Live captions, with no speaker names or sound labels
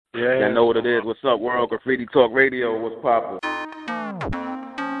Yeah. Y'all know what it is. What's up, world? Graffiti Talk Radio. What's poppin'?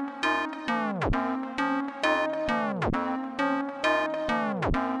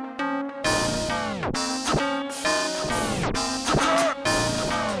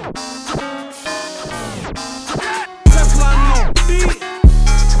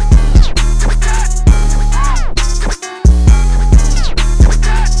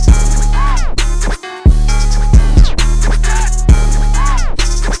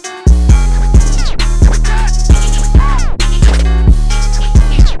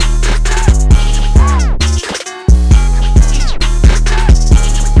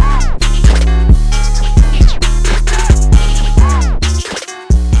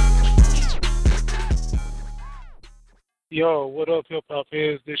 Yo, what up, hip hop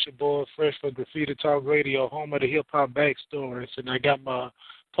is? This your boy Fresh for Graffiti Talk Radio, home of the hip hop backstories, and I got my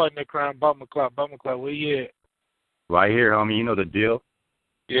partner in crime, Bummer Clock. Bummer Clock, where you at? Right here, homie. You know the deal.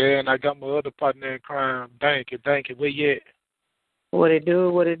 Yeah, and I got my other partner in crime, Thank you. Where you at? What it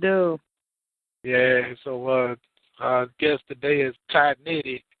do? What it do? Yeah, so guest today is Ty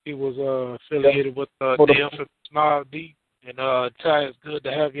Nitty. He was affiliated with the infamous Mobb, and Ty, it's good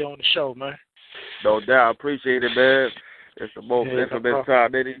to have you on the show, man. No doubt. Appreciate it, man. It's the most infamous Ty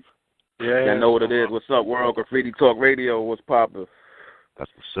Nitty. Yeah. Y'all know what it is. What's up, world? Graffiti Talk Radio. What's poppin'?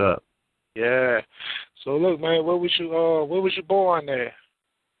 That's what's up. Yeah. So look, man, where was you born there?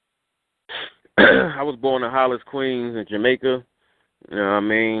 I was born in Hollis, Queens, in Jamaica. You know what I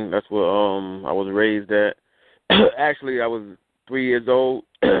mean? That's where I was raised at. Actually, I was 3 years old.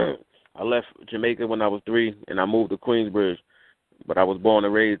 I left Jamaica when I was 3, and I moved to Queensbridge. But I was born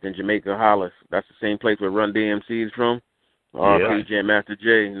and raised in Jamaica, Hollis. That's the same place where Run DMC is from. R.P. Jam Master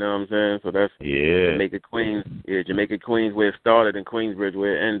J, you know what I'm saying? So that's Jamaica, Queens. Yeah, Jamaica, Queens, where it started, and Queensbridge,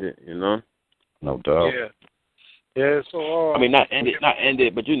 where it ended, you know? No doubt. Yeah. Yeah, so... I mean, not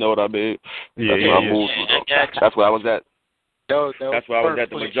ended, but you know what I mean. That's where I moved. That's where I was at. That's where I was at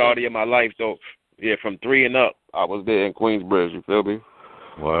the majority of my life, though. Yeah, from 3 and up, I was there in Queensbridge, you feel me?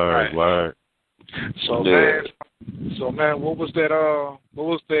 Word. So, man, what was that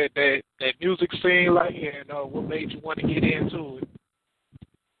music scene like, and what made you want to get into it?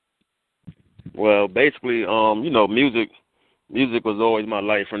 Well, basically, music was always my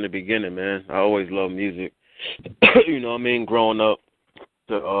life from the beginning, man. I always loved music. You know what I mean? Growing up,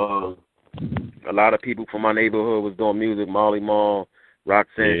 a lot of people from my neighborhood was doing music, Molly Mall,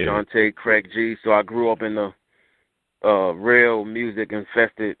 Roxanne, Shantae, Craig G. So I grew up in the real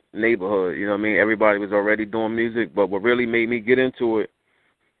music-infested neighborhood. You know what I mean? Everybody was already doing music, but what really made me get into it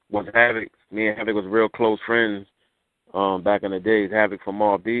was Havoc. Me and Havoc was real close friends back in the days. Havoc from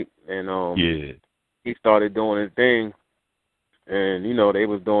Mobb, and he started doing his thing, and they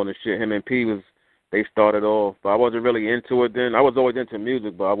was doing the shit. Him and P they started off, but I wasn't really into it then. I was always into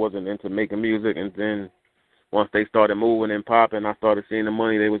music, but I wasn't into making music. And then once they started moving and popping, I started seeing the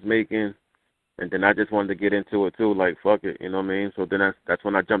money they was making. And then I just wanted to get into it too, like fuck it, you know what I mean? So then that's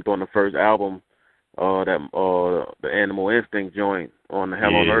when I jumped on the first album, the Animal Instinct joint on the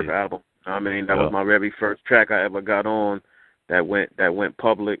Hell on Earth album. I mean, that was my very first track I ever got on that went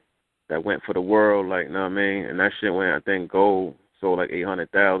public, that went for the world, like, you know what I mean? And that shit went, I think, gold, sold like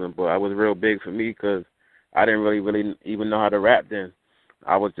 800,000. But I was real big for me because I didn't really even know how to rap then.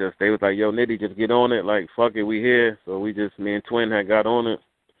 They was like, yo, Nitty, just get on it, like, fuck it, we here. So me and Twin had got on it.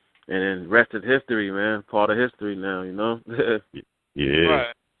 And then rest is history, man. Part of history now, you know?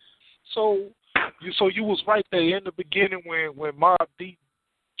 Right. So you was right there in the beginning when Mobb Deep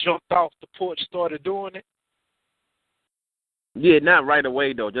jumped off the porch, started doing it? Yeah, not right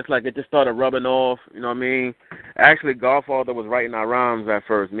away, though. Just like it just started rubbing off, you know what I mean? Actually, Godfather was writing our rhymes at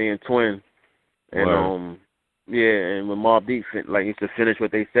first, me and Twin. And, and when Mobb Deep, used to finish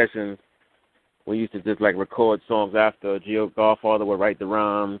with their sessions, we used to just, record songs after. Godfather would write the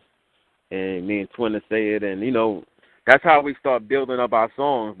rhymes. And me and Twin to say it, and, that's how we start building up our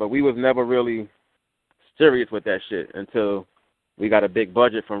songs. But we was never really serious with that shit until we got a big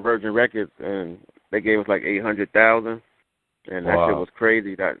budget from Virgin Records, and they gave us like $800,000, and that shit was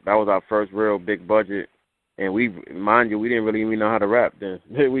crazy. That was our first real big budget, and we didn't really even know how to rap then.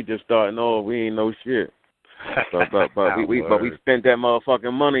 We just starting off, we ain't know shit. But we spent that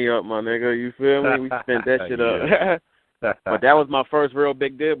motherfucking money up, my nigga. You feel me? We spent that shit up. But that was my first real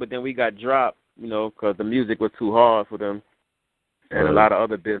big deal. But then we got dropped, because the music was too hard for them, and a lot of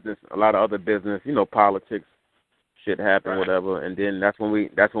other business, politics, shit happened, whatever. And then that's when we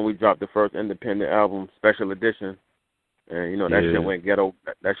dropped the first independent album, Special Edition, and that shit went ghetto.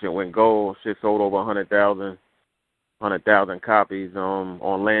 That shit went gold. Shit sold over 100,000 copies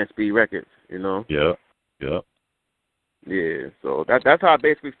on Land Speed Records. Yeah. Yeah, so that's how I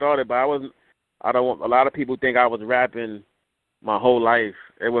basically started. But I don't want, a lot of people think I was rapping my whole life.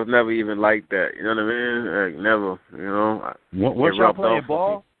 It was never even like that. You know what I mean? Like, never. You know. What y'all playing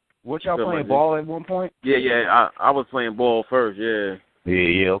ball? What y'all playing ball at one point? Yeah. I was playing ball first. Yeah.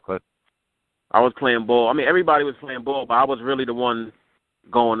 Yeah. Okay. I was playing ball. I mean, everybody was playing ball, but I was really the one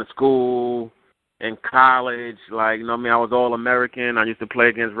going to school and college. Like, you know what I mean? I was All-American. I used to play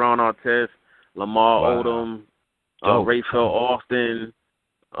against Ron Artest, Lamar Odom, Rayfield Austin.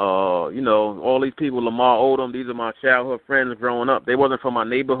 You know, all these people, Lamar Odom, these are my childhood friends growing up. They wasn't from my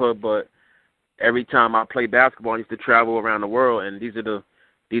neighborhood, but every time I played basketball, I used to travel around the world, and these are the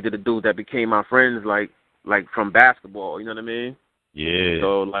dudes that became my friends, like from basketball. You know what I mean? Yeah.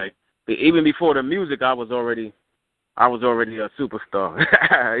 So like, even before the music, I was already a superstar.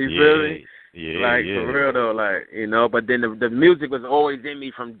 You feel me? Yeah. Like, for real though, like, you know. But then the music was always in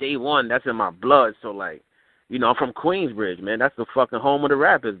me from day one. That's in my blood. So like, you know, I'm from Queensbridge, man. That's the fucking home of the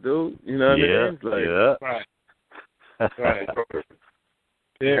rappers, dude. You know what I mean? Like, right. Right.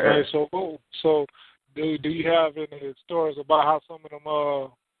 Yeah, man. So cool. So, do you have any stories about how some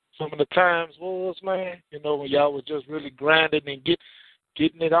of the times was, man? You know, when y'all was just really grinding and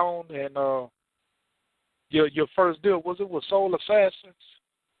getting it on, and your first deal, was it with Soul Assassins?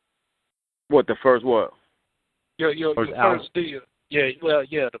 What, the first what? Your first deal. Yeah, well,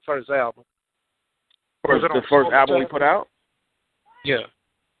 yeah, the first album. The first album we put out? Yeah.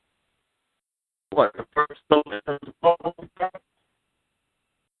 What, the first album?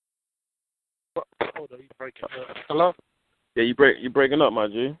 Hold on, you breaking up. Hello? Yeah, you breaking up, my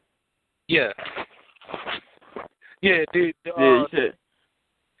G. Yeah. Yeah, dude. You said.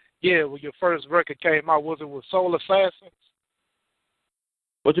 Yeah, when your first record came out, was it with Soul Assassins?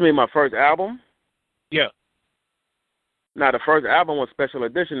 What you mean, my first album? Yeah. Nah, the first album was Special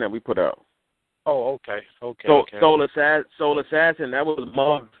Edition that we put out. Oh, okay. Soul Assassin, that was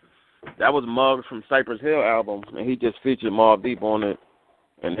Mobb. That was Mobb from Cypress Hill album, and he just featured Mobb Deep on it,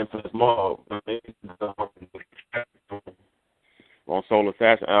 and Infamous Mobb on Soul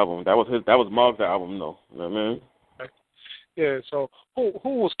Assassin album. That was Mobb's album, though. You know what I mean? Yeah. So who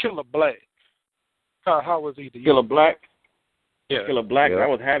was Killer Black? How was he? Killer Black. Yeah. Killer Black. Yeah. That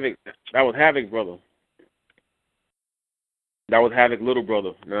was Havoc. That was Havoc, brother. That was Havoc, little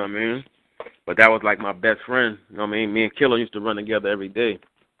brother. You know what I mean? But that was like my best friend. You know what I mean? Me and Killer used to run together every day.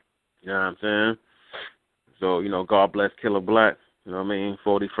 You know what I'm saying? So, you know, God bless Killer Black. You know what I mean?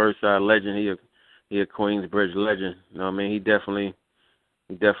 41st side legend. He a Queensbridge legend. You know what I mean? He definitely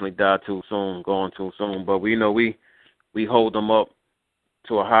died too soon, gone too soon. But we hold him up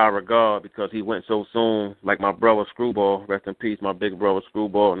to a high regard because he went so soon. Like my brother Screwball, rest in peace, my big brother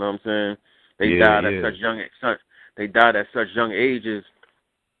Screwball. You know what I'm saying? They died at such young ages.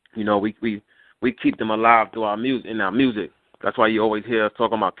 You know, we keep them alive through our music, in our music. That's why you always hear us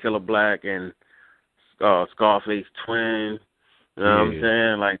talking about Killer Black and Scarface Twin. You know what I'm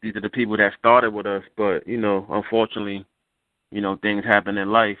saying? Like, these are the people that started with us, but, you know, unfortunately, you know, things happen in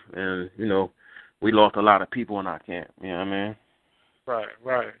life, and, you know, we lost a lot of people in our camp. You know what I mean?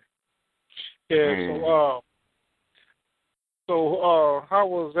 Right. Yeah. So how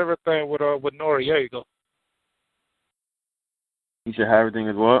was everything with Noriega? You said how everything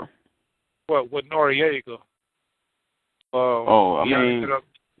is what? What, with Noriega?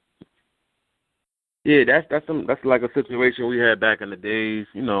 Yeah, that's like a situation we had back in the days,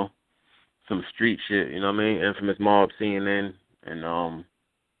 you know, some street shit, you know what I mean? Infamous Mobb CNN and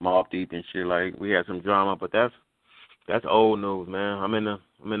Mobb Deep and shit. Like, we had some drama, but that's old news, man. I'm in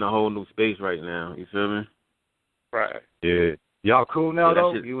a whole new space right now. You feel me? Right. Yeah. Y'all cool now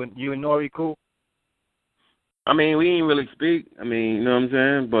though? You and Nori cool? I mean, we ain't really speak. I mean, you know what I'm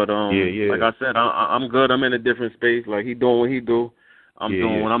saying? But like I said, I'm good. I'm in a different space. Like, he doing what he do. I'm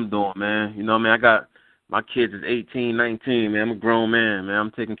doing what I'm doing, man. You know what I mean? I got my kids is 18, 19, man. I'm a grown man, man.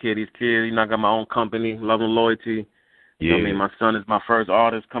 I'm taking care of these kids. You know, I got my own company, Love and Loyalty. You know what I mean? My son is my first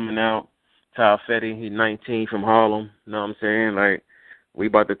artist coming out, Ty Fetty. He's 19 from Harlem. You know what I'm saying? Like, we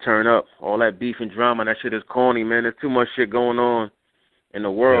about to turn up. All that beef and drama, that shit is corny, man. There's too much shit going on in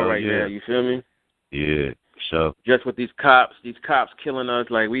the world right now. You feel me? Yeah, sure. Just with these cops killing us.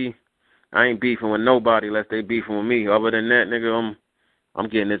 Like, I ain't beefing with nobody unless they beefing with me. Other than that, nigga, I'm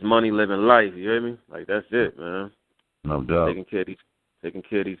getting this money, living life. You hear me? Like, that's it, man. No doubt. Taking care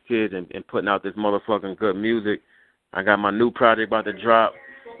of these kids and putting out this motherfucking good music. I got my new project about to drop,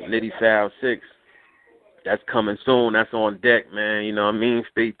 Nitty Foul 6. That's coming soon. That's on deck, man. You know what I mean?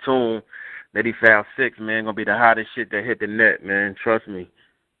 Stay tuned. Nitty Foul 6, man, gonna be the hottest shit that hit the net, man. Trust me.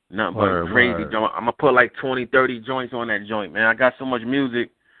 Nothing but crazy joint. I'm gonna put like 20, 30 joints on that joint, man. I got so much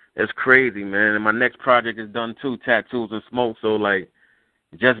music it's crazy, man. And my next project is done too, Tattoos and Smoke. So like,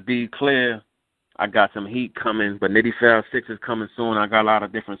 just be clear, I got some heat coming, but Nitty Foul 6 is coming soon. I got a lot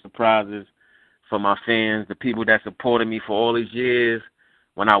of different surprises for my fans, the people that supported me for all these years.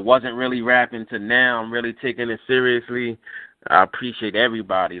 When I wasn't really rapping to now, I'm really taking it seriously. I appreciate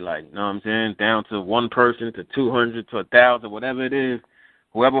everybody, like, you know what I'm saying? Down to one person, to 200, to 1,000, whatever it is.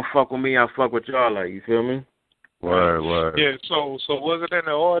 Whoever fuck with me, I fuck with y'all, like, you feel me? Word. Yeah, so was it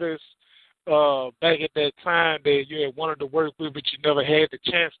any artists back at that time that you had wanted to work with but you never had the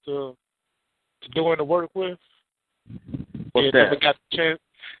chance to do any work with? What's that? Never got the chance?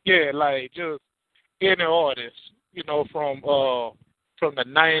 Yeah, like just any artist, you know, from the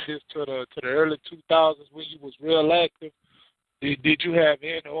 90s to the early 2000s when you was real active. Did you have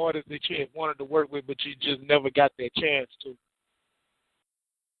any artists that you had wanted to work with but you just never got that chance to?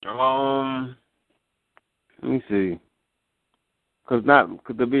 Let me see. Cause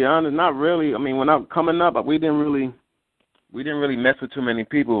to be honest, not really. I mean, when I'm coming up, we didn't really mess with too many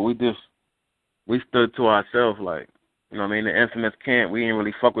people. We stood to ourselves, like, you know what I mean? The infamous Camp, we didn't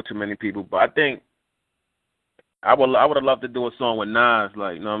really fuck with too many people. But I think I would have loved to do a song with Nas,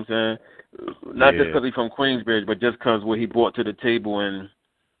 like, you know what I'm saying? Not just because he's from Queensbridge, but just because what he brought to the table, and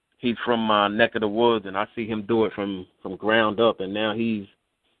he's from my neck of the woods, and I see him do it from ground up, and now he's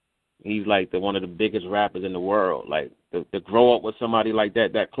like one of the biggest rappers in the world. Like, to grow up with somebody like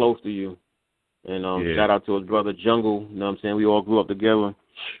that close to you. And shout out to his brother Jungle, you know what I'm saying? We all grew up together.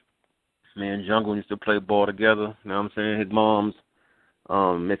 Me and Jungle used to play ball together, you know what I'm saying? His mom's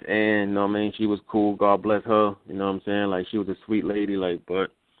Miss Ann, you know what I mean? She was cool, God bless her, you know what I'm saying? Like, she was a sweet lady, like,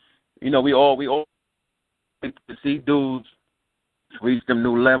 but, you know, we all to see dudes reach them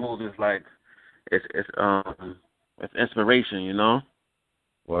new levels is like, it's inspiration, you know?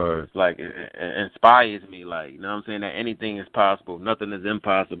 Word. It's like, it inspires me, like, you know what I'm saying? That anything is possible. Nothing is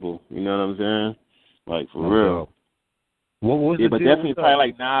impossible. You know what I'm saying? Like, for real. What was but definitely probably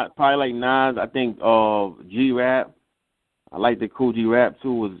like Nas. I think G-Rap. I like the Cool G-Rap,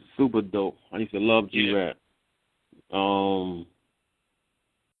 too, was super dope. I used to love G-Rap.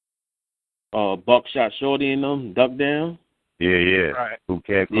 Buckshot Shorty and them, Duck Down. Yeah. Right. Who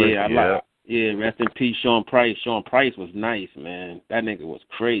can't rest in peace, Sean Price. Sean Price was nice, man. That nigga was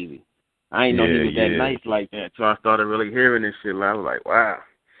crazy. I didn't know he was that nice like that, so I started really hearing this shit. I was like, wow.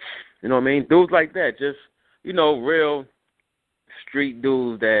 You know what I mean? Dudes like that, just, you know, real street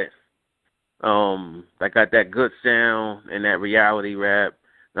dudes that got that good sound and that reality rap.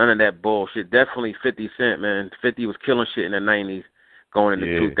 None of that bullshit. Definitely 50 Cent, man. 50 was killing shit in the 90s, going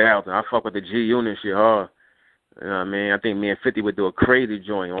into 2000. I fuck with the G-Unit shit hard. You know what I mean? I think me and 50 would do a crazy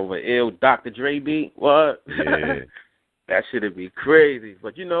joint over ill Dr. Dre beat. What? Yeah. That shit'd be crazy.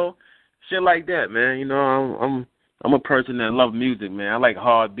 But, you know, shit like that, man. You know, I'm a person that love music, man. I like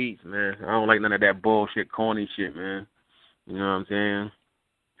hard beats, man. I don't like none of that bullshit, corny shit, man. You know what I'm saying?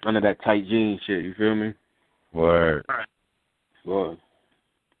 None of that tight jeans shit, you feel me? Word. Word.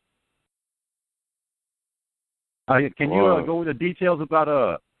 Can you go into details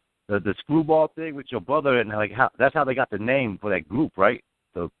about the Screwball thing with your brother, and like that's how they got the name for that group, right?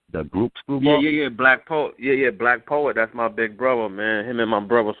 The group Screwball. Yeah. Black Poet. Yeah, Black Poet. That's my big brother, man. Him and my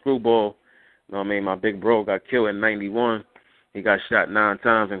brother Screwball. You know what I mean? My big bro got killed in '91. He got shot 9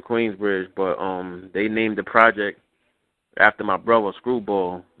 times in Queensbridge, but they named the project after my brother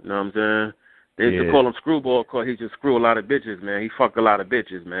Screwball. You know what I'm saying? They used to call him Screwball because he just screw a lot of bitches, man. He fucked a lot of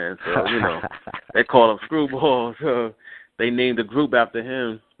bitches, man. So, you know, they call him Screwball. So they named the group after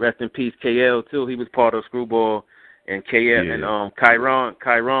him. Rest in peace, KL, too. He was part of Screwball. And KL and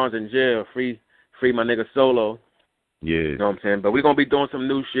Chiron's in jail. Free my nigga Solo. Yeah. You know what I'm saying? But we're going to be doing some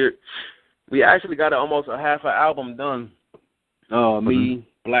new shit. We actually got almost a half an album done. Me,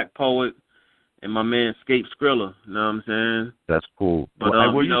 Black Poet, and my man Scape Skrilla. You know what I'm saying? That's cool. But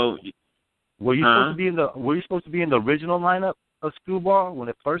were you supposed to be in the original lineup of Screwball when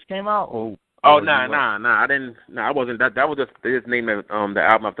it first came out? Nah. I didn't. Nah, I wasn't. That was just his name. The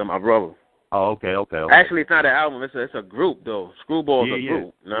album after my brother. Oh, okay. Actually, it's not an album. It's a group though. Screwball's a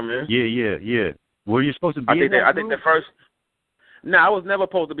group. You know what I mean? Yeah. Were you supposed to be in that group? I think the first. I was never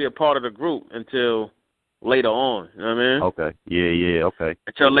supposed to be a part of the group until later on. You know what I mean? Okay. Yeah. Okay.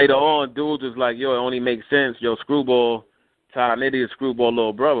 Until later on, dudes was like, yo, it only makes sense. Yo, Screwball, Ty Nitty is Screwball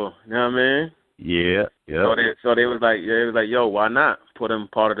little brother. You know what I mean? Yeah. So they was like, yo, why not put him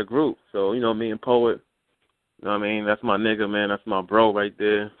part of the group? So, you know, me and Poet, you know what I mean? That's my nigga, man. That's my bro right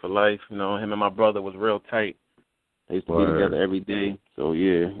there for life. You know, him and my brother was real tight. They used to be together every day. So,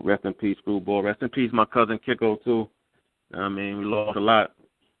 yeah, rest in peace, Screwball. Rest in peace, my cousin Kiko, too. You know what I mean? We lost a lot.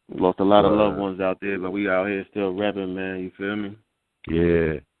 We lost a lot of loved ones out there, but we out here still rapping, man. You feel me?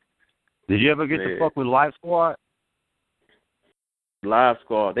 Yeah. Did you ever get to fuck with Live Squad? Live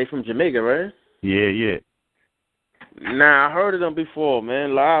Squad. They from Jamaica, right? Yeah. Nah, I heard of them before,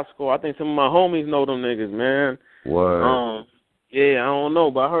 man. Live Squad. I think some of my homies know them niggas, man. Word. Yeah, I don't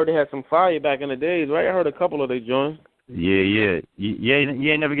know, but I heard they had some fire back in the days, right? I heard a couple of they joints. Yeah. You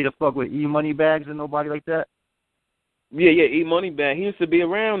ain't never get to fuck with E Money Bags and nobody like that? Yeah, E Money Bag. He used to be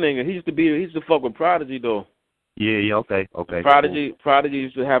around, nigga. He used to fuck with Prodigy though. Yeah, okay. Prodigy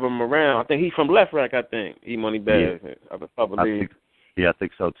used to have him around. I think he's from Left Rack, I think. E Money Bag. Yeah. I believe. I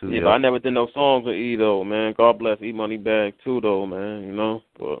think so too. Yeah, but I never did no songs with E though, man. God bless E Money Bag too though, man. You know.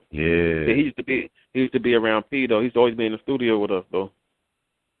 But yeah. He used to be around P though. He used to always be in the studio with us though.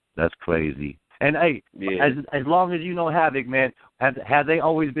 That's crazy. And hey, as long as you know Havoc, man, have they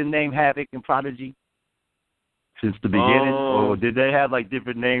always been named Havoc and Prodigy since the beginning, or did they have like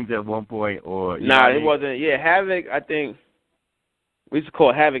different names at one point? Or nah, it wasn't. Yeah, Havoc. I think we used to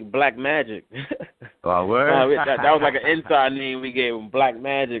call Havoc Black Magic. Oh, word? That was like an inside name we gave him, Black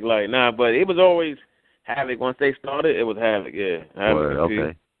Magic. Like, nah, but it was always Havoc. Once they started, it was Havoc. Yeah. Havoc. Word,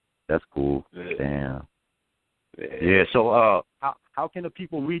 okay, that's cool. Yeah. Damn. Yeah. So, how can the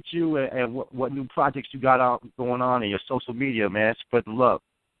people reach you, and what new projects you got going on in your social media, man? Spread the love.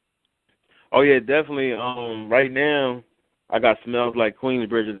 Oh yeah, definitely. Right now, I got Smells Like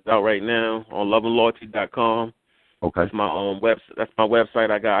Queensbridge out right now on loveandloyalty.com. Okay. That's my website. That's my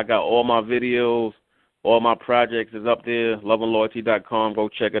website. I got all my videos, all my projects is up there. Loveandloyalty.com. Go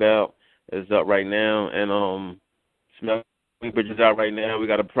check it out. It's up right now. And Smells Like Queensbridge is out right now. We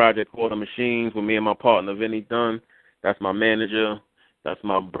got a project called The Machines with me and my partner Vinny Dunn. That's my manager. That's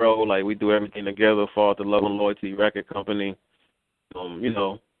my bro. Like, we do everything together for the Love and Loyalty record company. You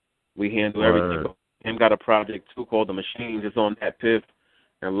know, we handle everything. Him got a project too called The Machines. It's on that Piff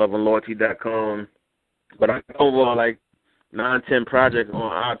and loveandloyalty.com. But I got over like 9-10 projects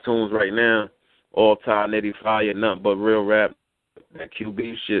on iTunes right now. All tied Nitty Fire, nothing but real rap, that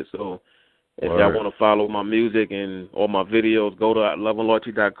QB shit. So if y'all want to follow my music and all my videos, go to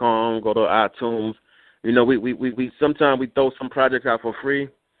loveandloyalty.com, go to iTunes. You know, we sometimes we throw some projects out for free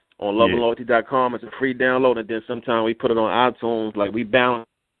on loveandloyalty.com. It's a free download, and then sometimes we put it on iTunes. Like, we balance,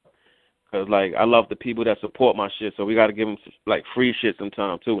 because, like, I love the people that support my shit, so we got to give them, like, free shit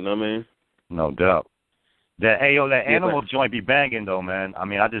sometimes, too, you know what I mean? No doubt. That Animal joint be banging, though, man. I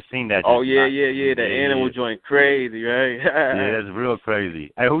mean, I just seen that. That Animal joint crazy, right? Yeah, it's real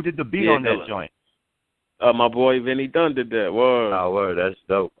crazy. Hey, who did the beat on that joint? My boy Vinny Dunn did that. Word. Oh, word. That's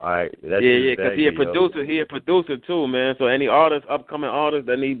dope. All right. Because he a producer. He a producer, too, man. So any upcoming artists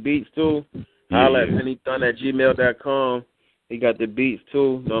that need beats, too, holla at VinnyDunn@gmail.com. He got the beats,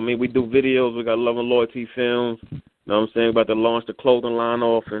 too. You know what I mean? We do videos. We got Love and Loyalty films. You know what I'm saying? About to launch the clothing line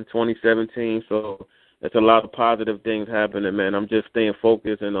off in 2017. So there's a lot of positive things happening, man. I'm just staying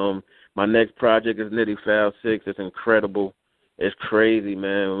focused. And my next project is Nitty Foul 6. It's incredible. It's crazy,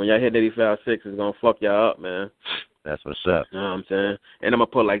 man. When y'all hear Nitty Foul 6, it's going to fuck y'all up, man. That's what's up. You know what I'm saying? And I'm going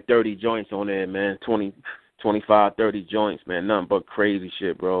to put like 30 joints on there, man. 20, 25, 30 joints, man. Nothing but crazy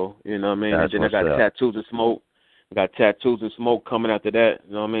shit, bro. You know what I mean? That's and then I got Tattoos and Smoke. I got Tattoos and Smoke coming after that.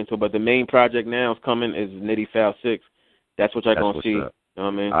 You know what I mean? So, but the main project now is coming is Nitty Foul 6. That's what y'all going to see. Up. You know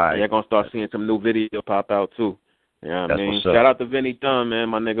what I mean? Right. Y'all going to start seeing some new video pop out, too. You know what I mean? Shout out to Vinny Dunn, man.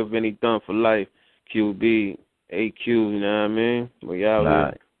 My nigga Vinny Dunn for life. QB, AQ, you know what I mean? We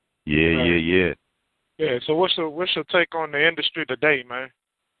out here. Yeah. Yeah, so what's your take on the industry today, man?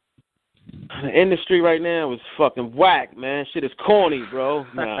 The industry right now is fucking whack, man. Shit is corny, bro.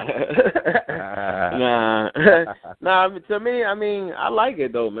 Nah. Nah, to me, I mean, I like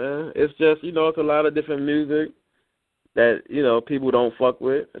it, though, man. It's just, you know, it's a lot of different music that, you know, people don't fuck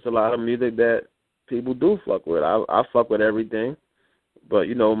with. It's a lot of music that people do fuck with. I fuck with everything. But,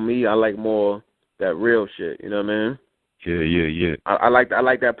 you know, me, I like more that real shit, you know what I mean? Yeah. I like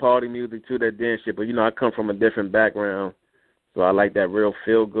that party music, too, that dance shit. But, you know, I come from a different background. So I like that real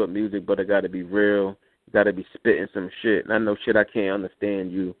feel-good music, but it got to be real. You got to be spitting some shit. And I know shit I can't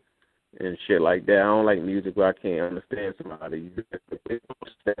understand you and shit like that. I don't like music where I can't understand somebody.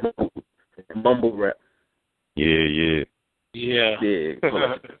 Mumble rap. Yeah. Yeah.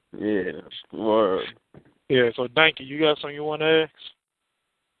 Word. Yeah, so Danky, you got something you want to ask?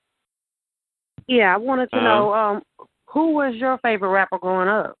 Yeah, I wanted to know, who was your favorite rapper growing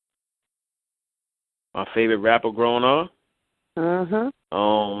up? My favorite rapper growing up? Mm-hmm.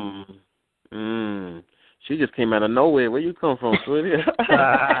 She just came out of nowhere. Where you come from, sweetie?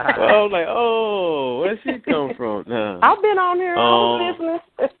 I was like, where'd she come from? Nah. I've been on here. I was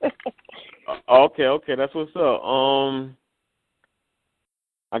listening. Okay, that's what's up.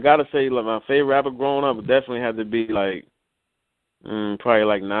 I gotta say, like, my favorite rapper growing up would definitely have to be like Probably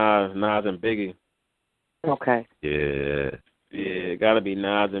like Nas and Biggie. Okay. Yeah. Yeah, gotta be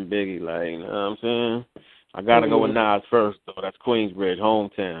Nas and Biggie, like, you know what I'm saying? I gotta go with Nas first, though. That's Queensbridge,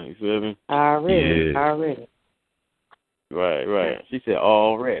 hometown, you feel me? Already. Right. She said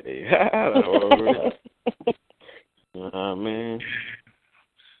already. Man.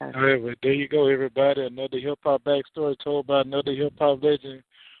 All right, well, there you go, everybody. Another hip-hop backstory told by another hip-hop legend.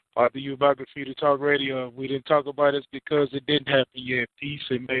 Part of Biography to Talk Radio. We didn't talk about it because it didn't happen yet. Peace,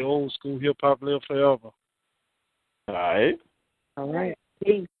 and may old school hip-hop live forever. All right. All right.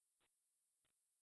 Peace.